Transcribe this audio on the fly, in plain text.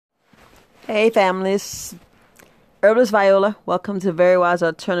Hey families, Herbalist Viola. Welcome to Very Wise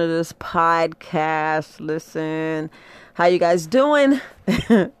Alternatives podcast. Listen, how you guys doing?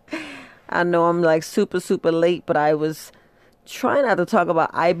 I know I'm like super late, but I was trying not to talk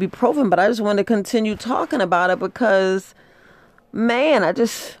about ibuprofen, but I just want to continue talking about it because, man,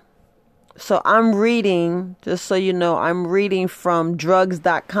 so I'm reading, just so you know, I'm reading from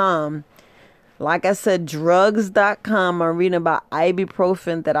drugs.com. Like I said, drugs.com. I'm reading about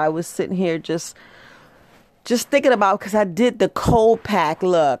ibuprofen that I was sitting here just thinking about because I did the cold pack.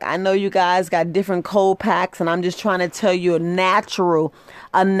 Look, I know you guys got different cold packs, and I'm just trying to tell you a natural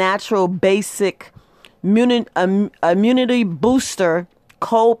basic immunity booster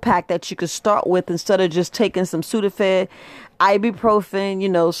cold pack that you could start with instead of just taking some Sudafed,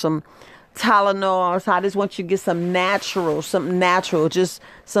 ibuprofen, some Tylenol. So I just want you to get something natural, just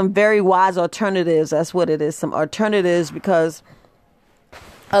some very wise alternatives. That's what it is. Some alternatives because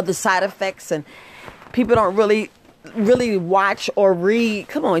of the side effects, and people don't really watch or read.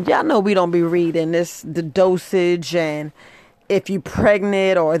 Come on, y'all know we don't be reading the dosage, and if you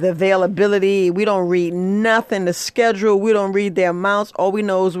pregnant or the availability. We don't read nothing, the schedule. We don't read the amounts. All we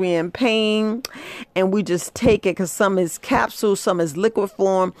know is we in pain, and we just take it because some is capsule, some is liquid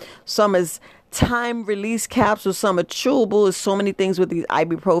form, some is time release capsules, some are chewable. There's so many things with these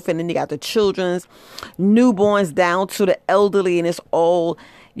ibuprofen, and you got the children's, newborns down to the elderly, and it's all,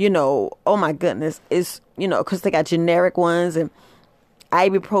 oh my goodness, it's, because they got generic ones and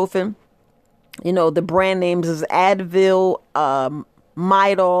ibuprofen. The brand names is Advil, Midol,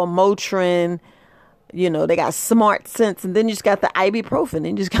 Motrin. They got Smart Sense, and then you just got the ibuprofen, and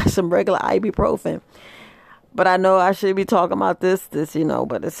you just got some regular ibuprofen. But I know I should be talking about this,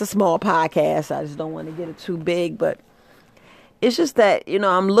 but it's a small podcast. I just don't want to get it too big. But it's just that,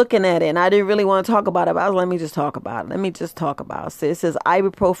 I'm looking at it, and I didn't really want to talk about it, but I was, let me just talk about it. So it says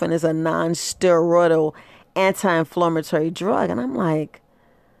ibuprofen is a non-steroidal anti-inflammatory drug. And I'm like,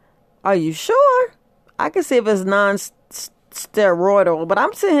 are you sure? I can see if it's non-steroidal, but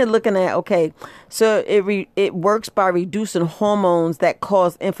I'm sitting here looking at, okay, so it works by reducing hormones that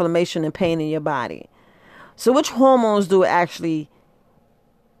cause inflammation and pain in your body. So which hormones do it actually,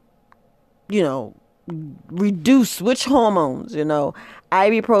 reduce? Which hormones?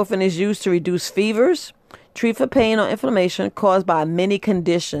 Ibuprofen is used to reduce fevers, treat for pain or inflammation caused by many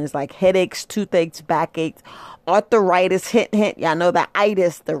conditions like headaches, toothaches, backaches, arthritis, hint, y'all know the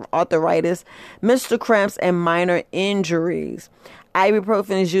arthritis, menstrual cramps, and minor injuries.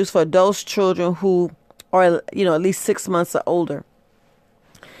 Ibuprofen is used for adults, children who are, at least 6 months or older.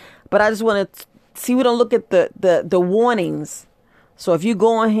 But I just want to see, we don't look at the warnings. So if you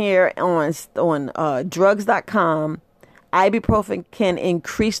go on here on drugs.com, ibuprofen can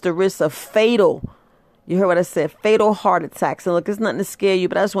increase the risk of fatal, you heard what I said, fatal heart attacks. And look, it's nothing to scare you,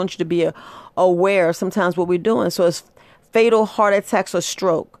 but I just want you to be aware of sometimes what we're doing. So it's fatal heart attacks or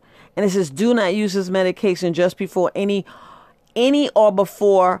stroke. And it says, do not use this medication just before any or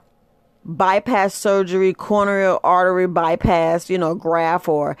before bypass surgery, coronary artery bypass, graft,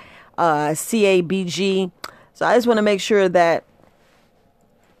 or CABG. So I just want to make sure that,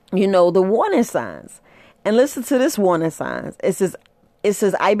 the warning signs. And listen to this warning signs. It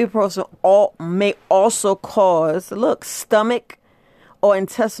says ibuprofen may also cause, stomach or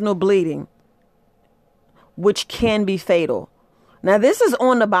intestinal bleeding, which can be fatal. Now, this is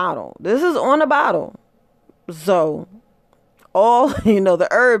on the bottle. So, all, the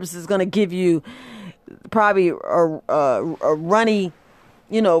herbs is going to give you probably a runny,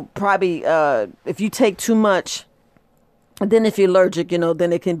 probably if you take too much. Then if you're allergic,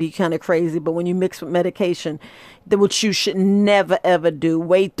 then it can be kind of crazy. But when you mix with medication, which you should never, ever do,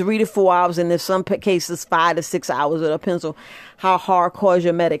 wait 3 to 4 hours, and in some cases 5 to 6 hours. It depends on how hardcore is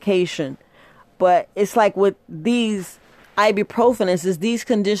your medication. But it's like with these ibuprofen, is these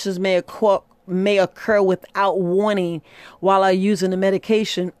conditions may occur without warning while I'm using the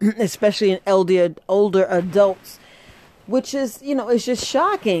medication, especially in older adults, which is, it's just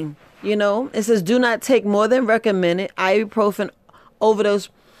shocking. It says, do not take more than recommended. Ibuprofen overdose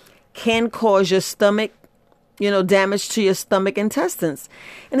can cause your stomach, damage to your stomach intestines.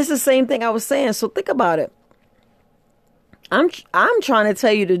 And it's the same thing I was saying. So think about it. I'm trying to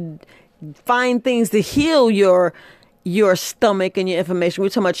tell you to find things to heal your stomach and your inflammation. We're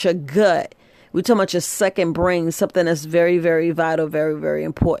talking about your gut. We're talking about your second brain, something that's very, very vital, very, very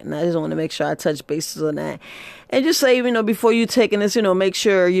important. I just want to make sure I touch bases on that. And just say, before you taking this, make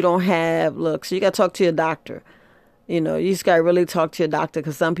sure you don't have, so you got to talk to your doctor. You just got to really talk to your doctor,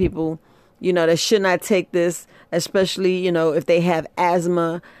 because some people, they should not take this, especially, if they have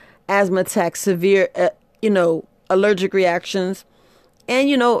asthma attacks, severe, allergic reactions.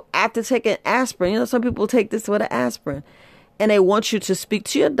 And, after taking aspirin, some people take this with an aspirin and they want you to speak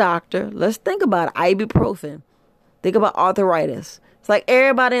to your doctor. Let's think about it. Ibuprofen. Think about arthritis. It's like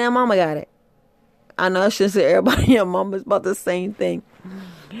everybody and their mama got it. I know I shouldn't say everybody and your mama is about the same thing.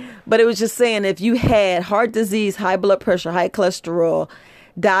 But it was just saying if you had heart disease, high blood pressure, high cholesterol,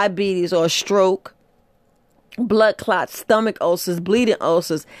 diabetes or stroke, blood clots, stomach ulcers, bleeding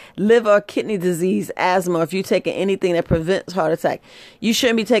ulcers, liver or kidney disease, asthma, if you're taking anything that prevents heart attack, you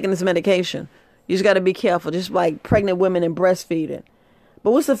shouldn't be taking this medication. You just got to be careful, just like pregnant women and breastfeeding.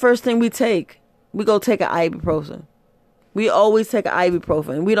 But what's the first thing we take? We go take an ibuprofen. We always take an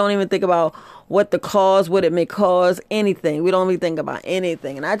ibuprofen. We don't even think about what the cause, what it may cause, anything. We don't even think about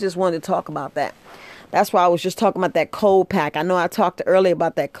anything. And I just wanted to talk about that. That's why I was just talking about that cold pack. I know I talked earlier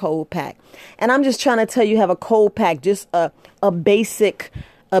about that cold pack. And I'm just trying to tell you, have a cold pack, just a basic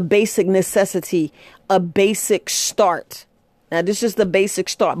necessity, a basic start. Now, this is the basic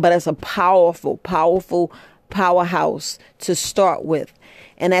start, but it's a powerful powerhouse to start with.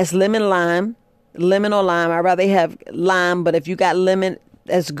 And that's lemon or lime. I'd rather have lime, but if you got lemon,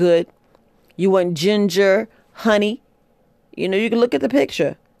 that's good. You want ginger, honey. You can look at the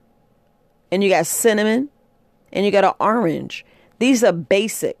picture. And you got cinnamon, and you got an orange. These are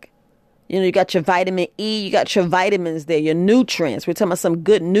basic. You got your vitamin E, you got your vitamins there, your nutrients. We're talking about some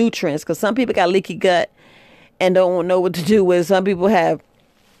good nutrients, because some people got leaky gut and don't know what to do with. Some people have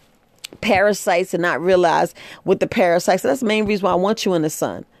parasites and not realize with the parasites. So that's the main reason why I want you in the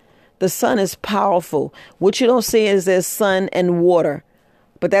sun. The sun is powerful. What you don't see is there's sun and water.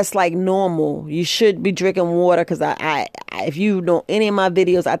 But that's like normal. You should be drinking water, because I if you know any of my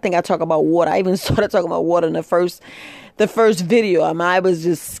videos, I think I talk about water. I even started talking about water in the first video. I was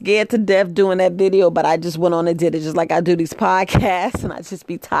just scared to death doing that video, but I just went on and did it, just like I do these podcasts, and I just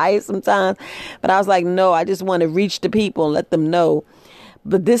be tired sometimes. But I was like, no, I just want to reach the people and let them know.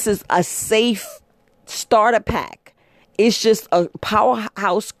 But this is a safe starter pack. It's just a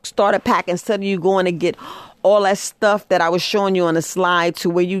powerhouse starter pack, instead of you going to get all that stuff that I was showing you on the slide, to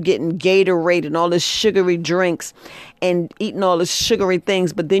where you getting Gatorade and all this sugary drinks and eating all this sugary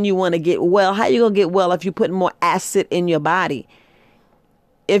things. But then you want to get well. How you going to get well if you put more acid in your body?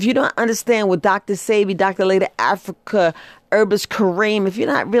 If you don't understand what Dr. Sebi, Dr. Leda Africa, Herbalist Kareem, if you're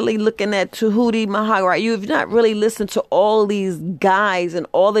not really looking at Tahuti Maharayu, if you're not really listening to all these guys and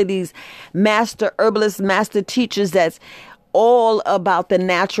all of these master herbalists, master teachers, that's all about the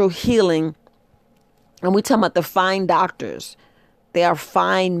natural healing. And we're talking about the fine doctors. They are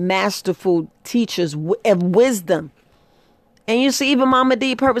fine, masterful teachers of wisdom. And you see, even Mama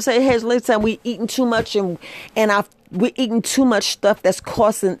D purpose said, hey, listen, we eating too much and we're eating too much stuff that's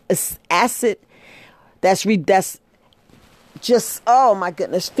causing acid. That's just, oh my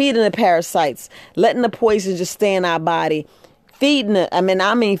goodness, feeding the parasites, letting the poison just stay in our body, feeding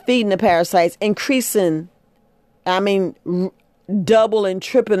the parasites, increasing, double and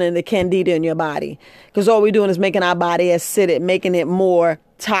tripling the candida in your body, because all we're doing is making our body acidic, making it more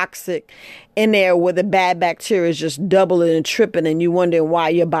toxic in there, where the bad bacteria is just doubling and tripling, and you wondering why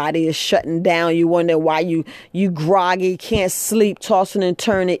your body is shutting down. You wonder why you groggy, can't sleep, tossing and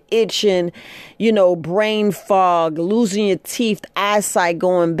turning, itching, brain fog, losing your teeth, eyesight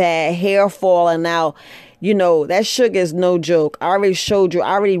going bad, hair falling out. That sugar is no joke. I already showed you.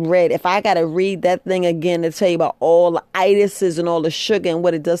 I already read. If I got to read that thing again to tell you about all the itises and all the sugar and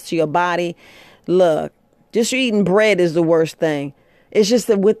what it does to your body, look, just eating bread is the worst thing. It's just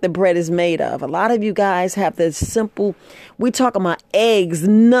that what the bread is made of. A lot of you guys have this simple, we talking about eggs,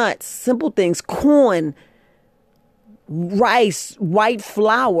 nuts, simple things, corn, rice, white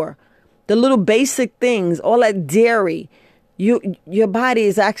flour, the little basic things, all that dairy. Your body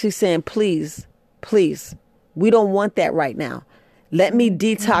is actually saying, please, we don't want that right now. Let me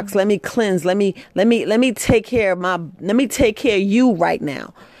detox. Let me cleanse. Let me take care of you right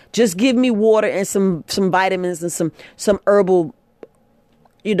now. Just give me water and some vitamins and some herbal,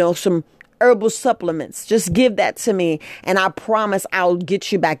 some herbal supplements. Just give that to me, and I promise I'll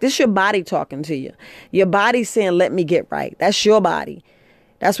get you back. This is your body talking to you. Your body saying, let me get right. That's your body.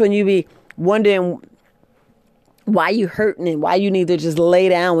 That's when you be wondering why you hurting and why you need to just lay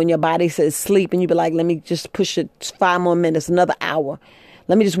down when your body says sleep, and you be like, let me just push it 5 more minutes, another hour.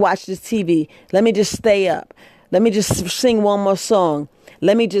 Let me just watch this TV. Let me just stay up. Let me just sing one more song.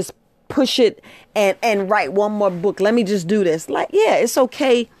 Let me just push it and write one more book. Let me just do this. Like, yeah, it's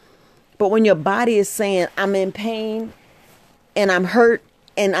okay. But when your body is saying, I'm in pain and I'm hurt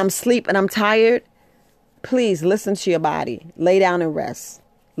and I'm asleep and I'm tired, please listen to your body. Lay down and rest.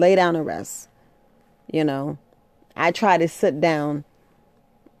 Lay down and rest. I try to sit down.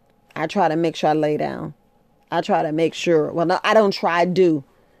 I try to make sure I lay down. I try to make sure. Well, no, I don't try. I do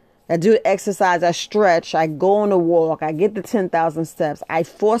exercise. I stretch. I go on a walk. I get the 10,000 steps. I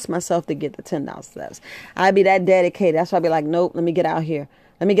force myself to get the 10,000 steps. I be that dedicated. That's why I be like, nope, let me get out here.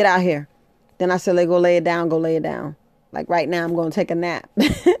 Let me get out here. Then I say, go lay it down. Go lay it down. Like right now, I'm going to take a nap.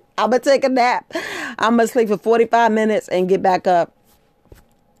 I'm going to take a nap. I'm going to sleep for 45 minutes and get back up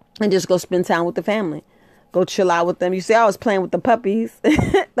and just go spend time with the family. Go chill out with them. You see, I was playing with the puppies.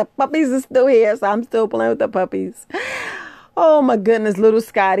 The puppies are still here, so I'm still playing with the puppies. Oh my goodness, little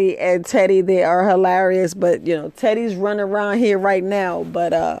Scotty and Teddy, they are hilarious. But, Teddy's running around here right now.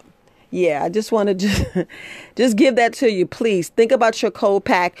 But, yeah, I just want to just give that to you. Please think about your cold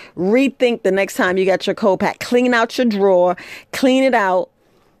pack. Rethink the next time you got your cold pack. Clean out your drawer. Clean it out.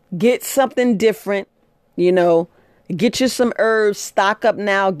 Get something different, Get you some herbs. Stock up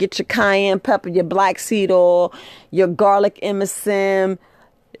now. Get your cayenne pepper, your black seed oil, your garlic MSM.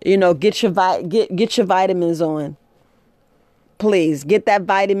 Get your vitamins on. Please get that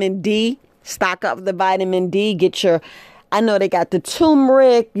vitamin D. Stock up the vitamin D. I know they got the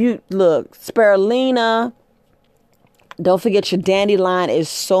turmeric. Spirulina. Don't forget your dandelion. There's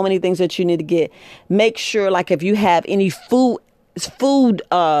so many things that you need to get. Make sure, like, if you have any food,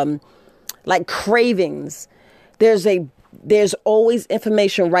 like cravings, there's always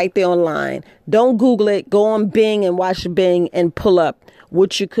information right there online. Don't Google it. Go on Bing and watch Bing and pull up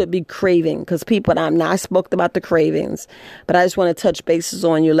what you could be craving. Because I spoke about the cravings, but I just want to touch bases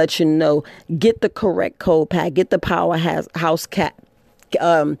on you, let you know, get the correct cold pack, get the powerhouse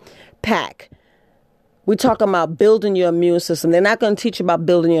pack. We're talking about building your immune system. They're not going to teach you about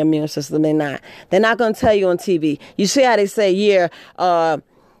building your immune system. They're not going to tell you on TV. You see how they say,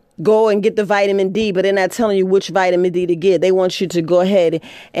 go and get the vitamin D, but they're not telling you which vitamin D to get. They want you to go ahead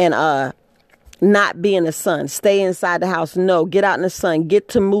and, not be in the sun. Stay inside the house. No, get out in the sun. Get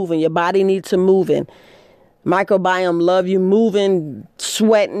to moving. Your body needs to moving. Microbiome love you moving,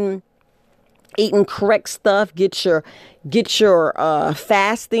 sweating, eating correct stuff. Get your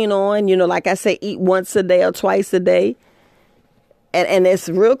fasting on. Like I say, eat once a day or twice a day. And it's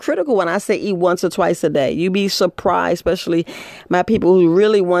real critical when I say eat once or twice a day. You'd be surprised, especially my people who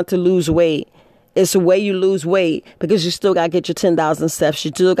really want to lose weight. It's the way you lose weight, because you still got to get your 10,000 steps.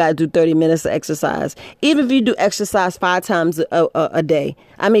 You still got to do 30 minutes of exercise. Even if you do exercise 5 times a day.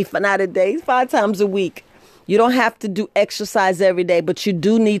 I mean, not a day, 5 times a week. You don't have to do exercise every day, but you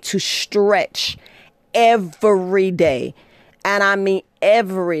do need to stretch every day. And I mean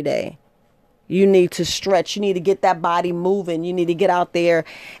every day. You need to stretch. You need to get that body moving. You need to get out there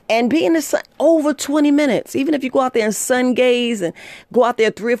and be in the sun over 20 minutes. Even if you go out there and sun gaze and go out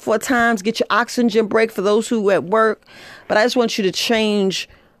there 3 or 4 times, get your oxygen break for those who are at work. But I just want you to change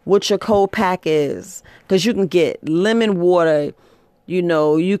what your cold pack is, because you can get lemon water.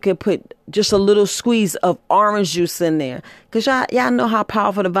 You can put just a little squeeze of orange juice in there, because y'all know how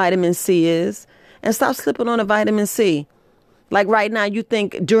powerful the vitamin C is. And stop slipping on the vitamin C. Like right now, you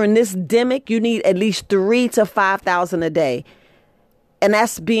think during this demic, you need at least 3,000 to 5,000 a day. And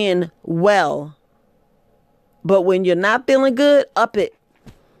that's being well. But when you're not feeling good, up it.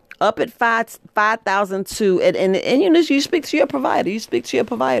 Up at 5,000 too. And you speak to your provider. You speak to your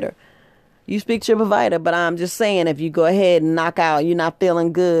provider. But I'm just saying, if you go ahead and knock out, you're not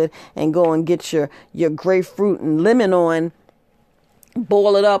feeling good, and go and get your grapefruit and lemon on,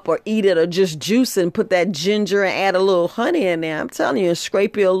 boil it up or eat it, or just juice and put that ginger and add a little honey in there. I'm telling you, and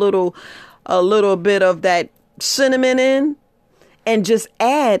scrape you a little bit of that cinnamon in, and just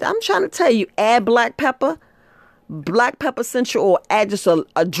add, I'm trying to tell you, add black pepper essential oil, add just a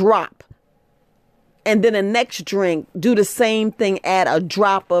drop. And then the next drink, do the same thing, add a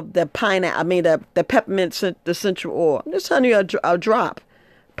drop of the the peppermint essential oil. I'm just telling you, a drop.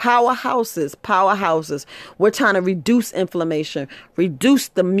 Powerhouses. We're trying to reduce inflammation, reduce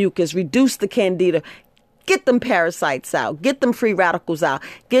the mucus, reduce the candida, get them parasites out, get them free radicals out,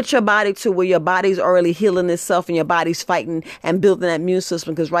 get your body to where your body's already healing itself and your body's fighting and building that immune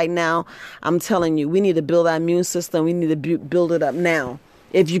system. Because right now, I'm telling you, we need to build our immune system. We need to build it up now.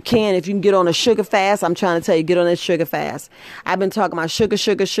 If you can get on a sugar fast, I'm trying to tell you, get on that sugar fast. I've been talking about sugar,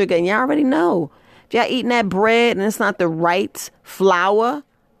 and y'all already know. If y'all eating that bread and it's not the right flour,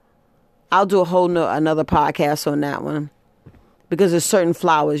 I'll do another podcast on that one, because there's certain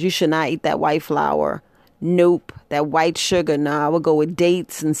flours. You should not eat that white flour. Nope. That white sugar. No, I would go with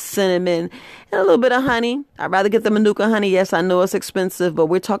dates and cinnamon and a little bit of honey. I'd rather get the Manuka honey. Yes, I know it's expensive, but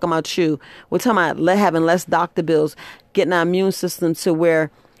we're talking about you. We're talking about having less doctor bills, getting our immune system to where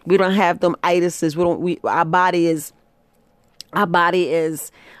we don't have them itises. Our body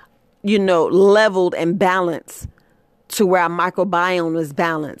is, leveled and balanced to where our microbiome is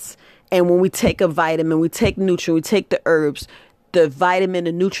balanced. And when we take a vitamin, we take nutrient, we take the herbs, the vitamin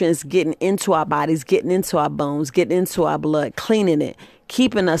and nutrients getting into our bodies, getting into our bones, getting into our blood, cleaning it,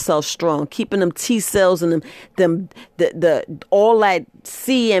 keeping ourselves strong, keeping them T cells and the all that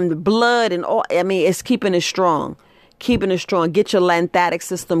C and the blood and all. I mean, it's keeping it strong, keeping it strong. Get your lymphatic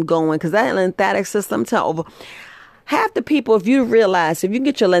system going, because that lymphatic system, over half the people, if you realize, if you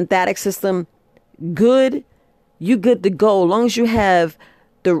get your lymphatic system good, you good to go. As long as you have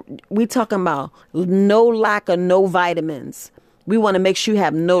we talking about no lack of no vitamins. We want to make sure you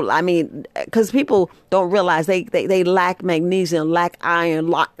have because people don't realize they lack magnesium, lack iron,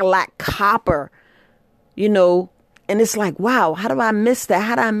 lack copper, and it's like, wow, how do I miss that?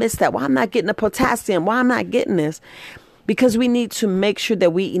 How do I miss that? Why I'm not getting the potassium? Why I'm not getting this? Because we need to make sure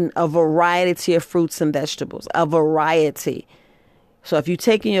that we eat a variety of fruits and vegetables, a variety. So if you're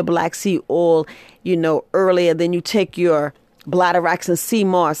taking your black seed oil, earlier, then you take your bladderwracks and sea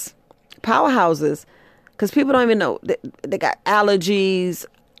moss powerhouses, because people don't even know they got allergies,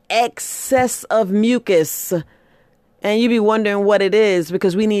 excess of mucus, and you be wondering what it is,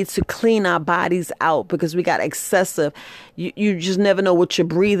 because we need to clean our bodies out, because we got excessive. You just never know what you're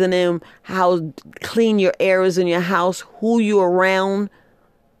breathing in, how clean your air is in your house, who you're around,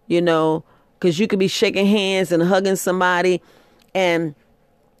 because you could be shaking hands and hugging somebody, and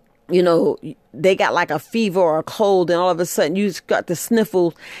they got like a fever or a cold, and all of a sudden you just got the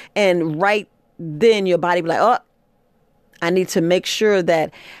sniffles, and right then your body be like, oh, I need to make sure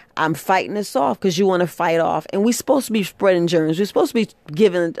that I'm fighting this off, because you want to fight off. And we're supposed to be spreading germs. We're supposed to be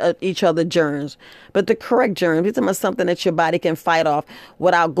giving each other germs, but the correct germs. We're talking about something that your body can fight off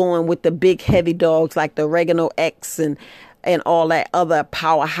without going with the big heavy dogs like the Oregano X and all that other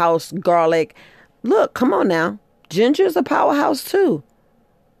powerhouse garlic. Look, come on now. Ginger is a powerhouse too.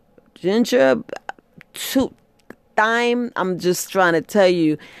 Ginger, thyme. I'm just trying to tell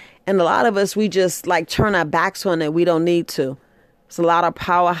you. And a lot of us, we just like turn our backs on it. We don't need to. It's a lot of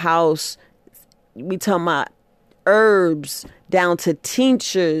powerhouse. We talking about herbs down to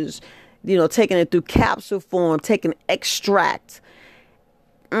tinctures, taking it through capsule form, taking extract.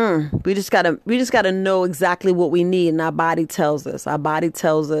 We just gotta know exactly what we need, and our body tells us.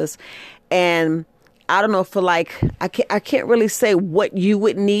 And I don't know, I can't really say what you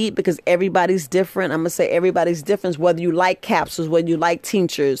would need, because everybody's different. I'm going to say everybody's different, whether you like capsules, whether you like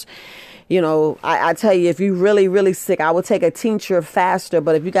tinctures. I tell you, if you're really, really sick, I would take a tincture faster.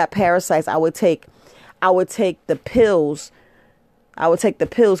 But if you got parasites, I would take the pills. I would take the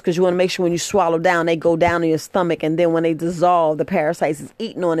pills, because you want to make sure when you swallow down, they go down in your stomach. And then when they dissolve, the parasites is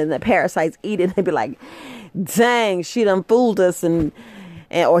eating on it, and the parasites eat it. They be like, dang, she done fooled us,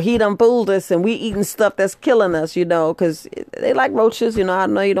 or he done fooled us, and we eating stuff that's killing us, because they like roaches. I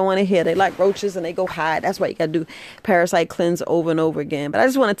know you don't want to hear. They like roaches, and they go hide. That's why you got to do parasite cleanse over and over again. But I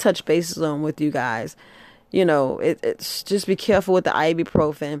just want to touch bases on with you guys. It's just be careful with the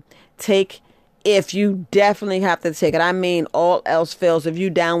ibuprofen. If you definitely have to take it. I mean, all else fails. If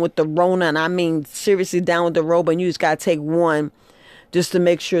you down with the Rona, and I mean seriously down with the Roba, and you just got to take one, just to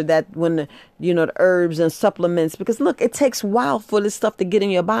make sure that when the herbs and supplements, because look, it takes a while for this stuff to get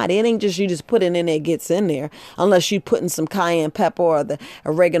in your body. It ain't just you just put it in there, it gets in there, unless you putting some cayenne pepper or the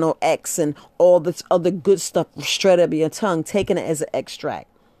oregano X and all this other good stuff straight up your tongue, taking it as an extract,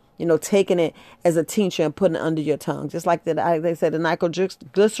 taking it as a tincture and putting it under your tongue. Just like they said, the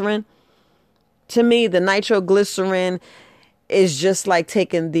nitroglycerin. To me, the nitroglycerin is just like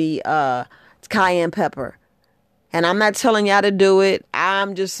taking the cayenne pepper. And I'm not telling y'all to do it.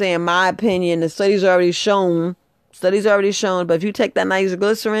 I'm just saying my opinion. The studies already shown. But if you take that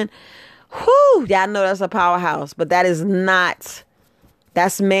nitroglycerin, y'all know that's a powerhouse. But that's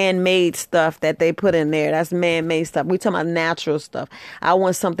man-made stuff that they put in there. That's man-made stuff. We talking about natural stuff. I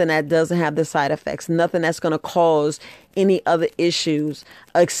want something that doesn't have the side effects. Nothing that's going to cause any other issues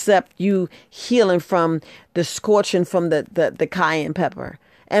except you healing from the scorching from the cayenne pepper.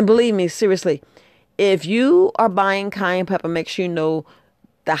 And believe me, seriously, if you are buying cayenne pepper, make sure you know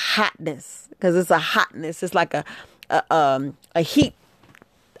the hotness, because it's a hotness. It's like a heat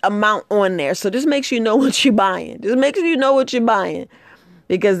amount on there. So just make sure you know what you're buying.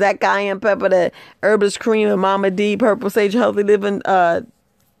 Because that cayenne pepper, that Herbalist Cream and Mama D Purple Sage Healthy Living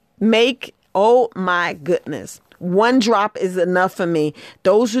make, oh my goodness. 1 drop is enough for me.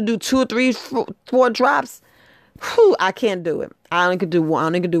 Those who do 2 or 3, 4 drops, I can't do it. I only could do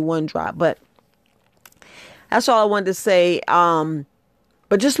 1 drop, but that's all I wanted to say.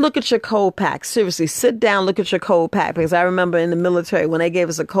 But just look at your cold pack. Seriously, sit down, look at your cold pack. Because I remember in the military, when they gave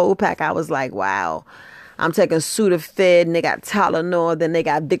us a cold pack, I was like, wow, I'm taking Sudafed, and they got Tylenol, then they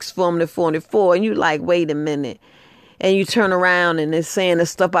got Vicks Formula 44. And you like, wait a minute. and you turn around and it's saying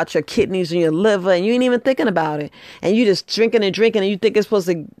this stuff about your kidneys and your liver, and you ain't even thinking about it. And you just drinking and drinking, and you think it's supposed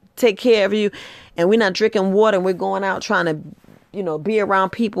to take care of you. And we're not drinking water, and we're going out trying to, be around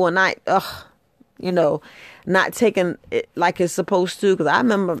people and not taking it like it's supposed to. Because I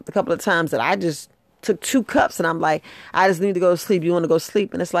remember a couple of times that I just took 2 cups and I'm like, I just need to go to sleep. You want to go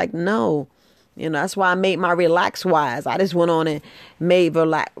sleep? And it's like, no. That's why I made my Relax Wise. I just went on and made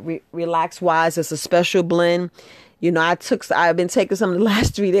Relax Wise. It's a special blend. I've been taking some of the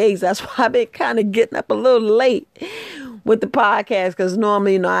last 3 days. That's why I've been kind of getting up a little late with the podcast. Because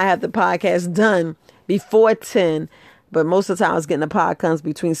normally, I have the podcast done before 10. But most of the time I was getting the podcast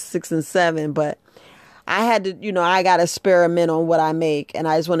between 6 and 7. But I had to, I got to experiment on what I make. And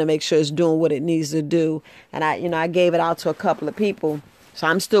I just want to make sure it's doing what it needs to do. And I gave it out to a couple of people. So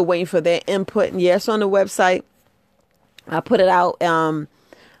I'm still waiting for their input. And yes, on the website, I put it out.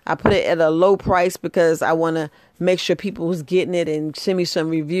 I put it at a low price because I want to make sure people was getting it and send me some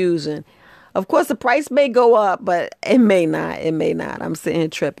reviews. And of course, the price may go up, but it may not. It may not. I'm sitting here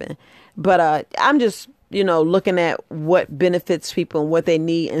tripping. But I'm just, looking at what benefits people and what they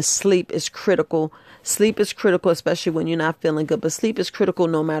need. And sleep is critical. Sleep is critical, especially when you're not feeling good. But sleep is critical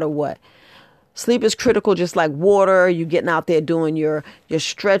no matter what. Sleep is critical, just like water. You getting out there doing your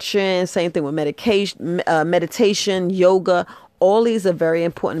stretching. Same thing with meditation, yoga. All these are very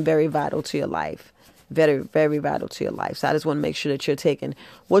important, very vital to your life. Very, very vital to your life. So I just want to make sure that you're taking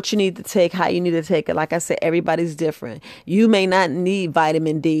what you need to take, how you need to take it. Like I said, everybody's different. You may not need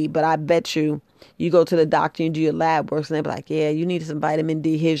vitamin D, but I bet you go to the doctor and do your lab work, and they'll be like, yeah, you need some vitamin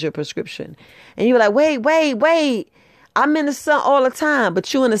D. Here's your prescription. And you're like, wait. I'm in the sun all the time,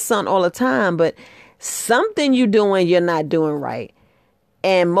 but you in the sun all the time. But something you're doing, you're not doing right.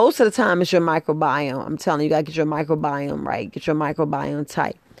 And most of the time it's your microbiome. I'm telling you, you got to get your microbiome right. Get your microbiome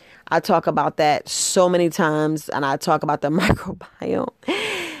tight. I talk about that so many times, and I talk about the microbiome.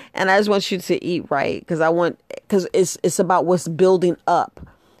 And I just want you to eat right because it's about what's building up.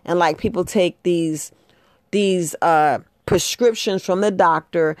 And like people take these prescriptions from the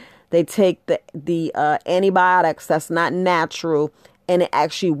doctor. They take the antibiotics that's not natural, and it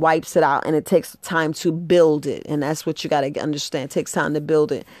actually wipes it out, and it takes time to build it. And that's what you got to understand. It takes time to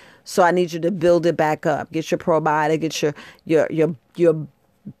build it. So I need you to build it back up. Get your probiotic, get your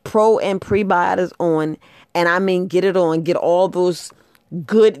pro and prebiotics on. And I mean, get it on, get all those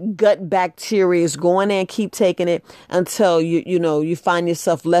good gut bacteria, go in there and keep taking it until you find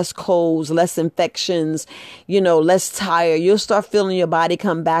yourself less colds, less infections, less tired. You'll start feeling your body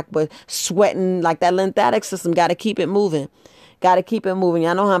come back, but sweating. Like that lymphatic system, got to keep it moving. I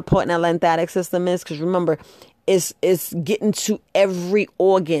know how important that lymphatic system is, because remember, it's getting to every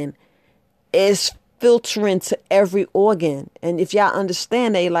organ. It's filtering to every organ. And if y'all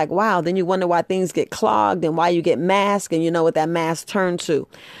understand that, you're like, wow, then you wonder why things get clogged and why you get masked, and you know what that mask turned to.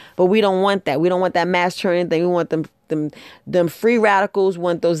 But we don't want that. We don't want that mask turning anything. We want them free radicals. We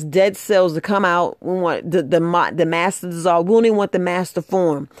want those dead cells to come out. We want the mass to dissolve. We don't even want the mass to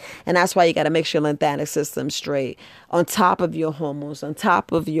form. And that's why you got to make sure your lymphatic system straight, on top of your hormones, on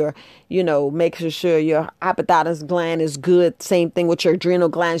top of your, making sure your hypothalamus gland is good. Same thing with your adrenal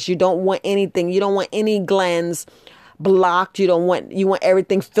glands. You don't want anything. You don't want any glands blocked. You want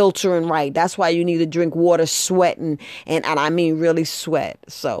everything filtering right. That's why you need to drink water, sweating, and I mean really sweat.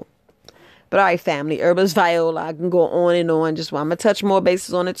 So, but all right, family, Herbalist Viola, I can go on and on. I'm going to touch more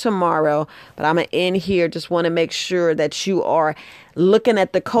bases on it tomorrow, but I'm going to end here. Just want to make sure that you are looking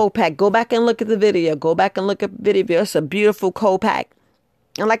at the co-pack. Go back and look at the video. It's a beautiful co-pack.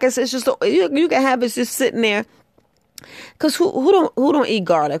 And like I said, it's just, you can have it just sitting there. Because who don't eat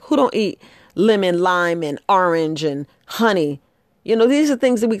garlic? Who don't eat lemon, lime, and orange and honey? These are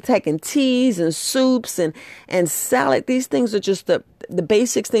things that we take in teas and soups and salad. These things are just the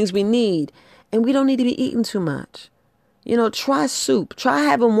basics things we need. And we don't need to be eating too much. Try soup. Try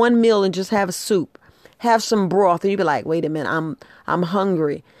having one meal and just have a soup. Have some broth. And you be like, wait a minute, I'm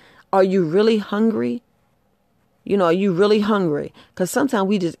hungry. Are you really hungry? Are you really hungry? Because sometimes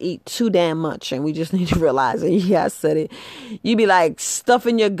we just eat too damn much, and we just need to realize it. Yeah, I said it. You be like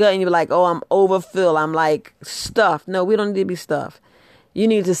stuffing your gut, and you be like, oh, I'm overfilled. I'm like stuffed. No, we don't need to be stuffed. You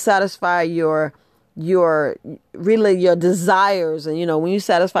need to satisfy your desires. And, when you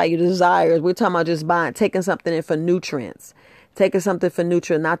satisfy your desires, we're talking about just taking something in for nutrients. Taking something for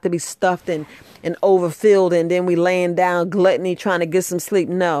nutrients, not to be stuffed and overfilled, and then we laying down gluttony trying to get some sleep.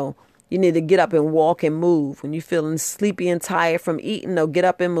 No. You need to get up and walk and move. When you're feeling sleepy and tired from eating, no, get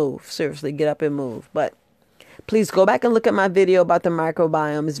up and move. Seriously, get up and move. But please go back and look at my video about the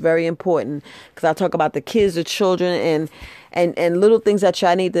microbiome. It's very important because I talk about the kids, the children, and little things that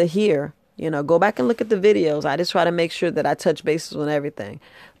y'all need to hear. Go back and look at the videos. I just try to make sure that I touch bases on everything.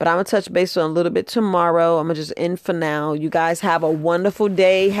 But I'm going to touch bases on a little bit tomorrow. I'm going to just end for now. You guys have a wonderful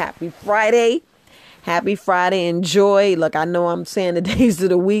day. Happy Friday. Happy Friday. Enjoy. Look, I know I'm saying the days of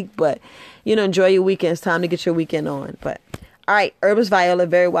the week, but, enjoy your weekend. It's time to get your weekend on. But, all right, Herbalist Viola,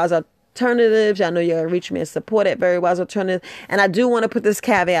 Very Wise Alternatives. Y'all know you're going to reach me and support at Very Wise Alternatives. And I do want to put this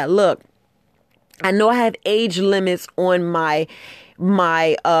caveat. Look, I know I have age limits on my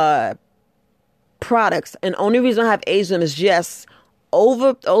products. And only reason I have age limits is, yes,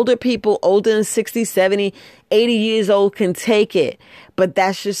 older people, older than 60, 70, 80 years old can take it. But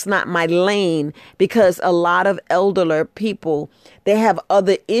that's just not my lane, because a lot of elderly people, they have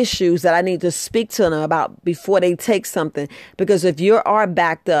other issues that I need to speak to them about before they take something. Because if you are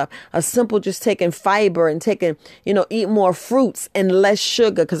backed up, a simple just taking fiber and taking, eat more fruits and less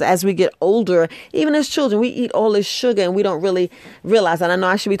sugar. Because as we get older, even as children, we eat all this sugar and we don't really realize. And I know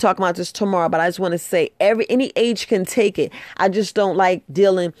I should be talking about this tomorrow, but I just want to say any age can take it. I just don't like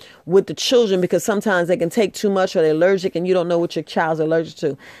dealing with the children, because sometimes they can take too much or they're allergic and you don't know what your child's allergic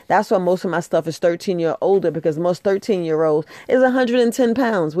to. That's why most of my stuff is 13-year older, because most 13-year-olds is 110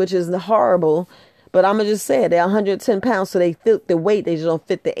 pounds, which is horrible. But I'm going to just say it. They're 110 pounds, so they fit the weight. They just don't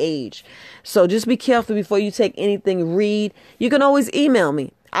fit the age. So just be careful before you take anything. Read. You can always email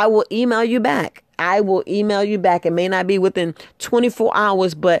me. I will email you back. It may not be within 24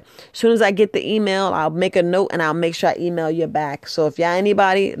 hours, but as soon as I get the email, I'll make a note and I'll make sure I email you back. So if y'all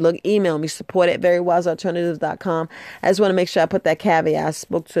anybody, look, email me, support at verywisealternatives.com. I just want to make sure I put that caveat. I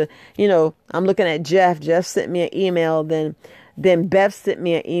spoke to, I'm looking at Jeff. Jeff sent me an email. Then Beth sent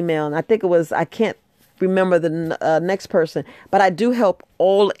me an email. And I think it was, I can't remember the next person, but I do help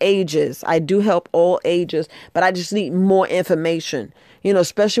all ages. But I just need more information.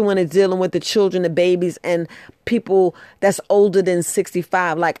 Especially when it's dealing with the children, the babies, and people that's older than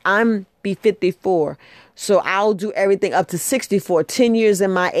 65. Like I'm be 54. So I'll do everything up to 64. 10 years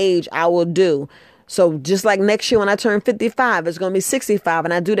in my age, I will do. So just like next year when I turn 55, it's going to be 65.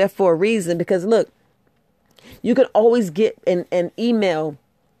 And I do that for a reason, because look, you can always get an email.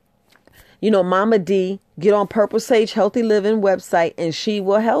 Mama D, get on Purple Sage Healthy Living website and she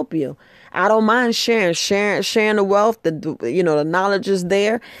will help you. I don't mind sharing the wealth. The knowledge is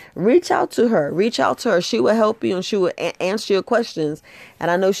there. Reach out to her. She will help you and she will answer your questions. And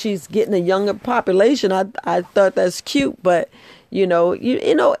I know she's getting a younger population. I thought that's cute, but it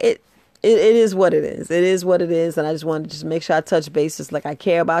is what it is. It is what it is. And I just wanted to just make sure I touch bases. Like, I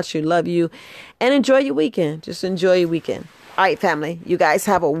care about you, love you, and enjoy your weekend. Just enjoy your weekend. All right, family. You guys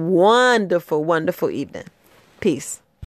have a wonderful, wonderful evening. Peace.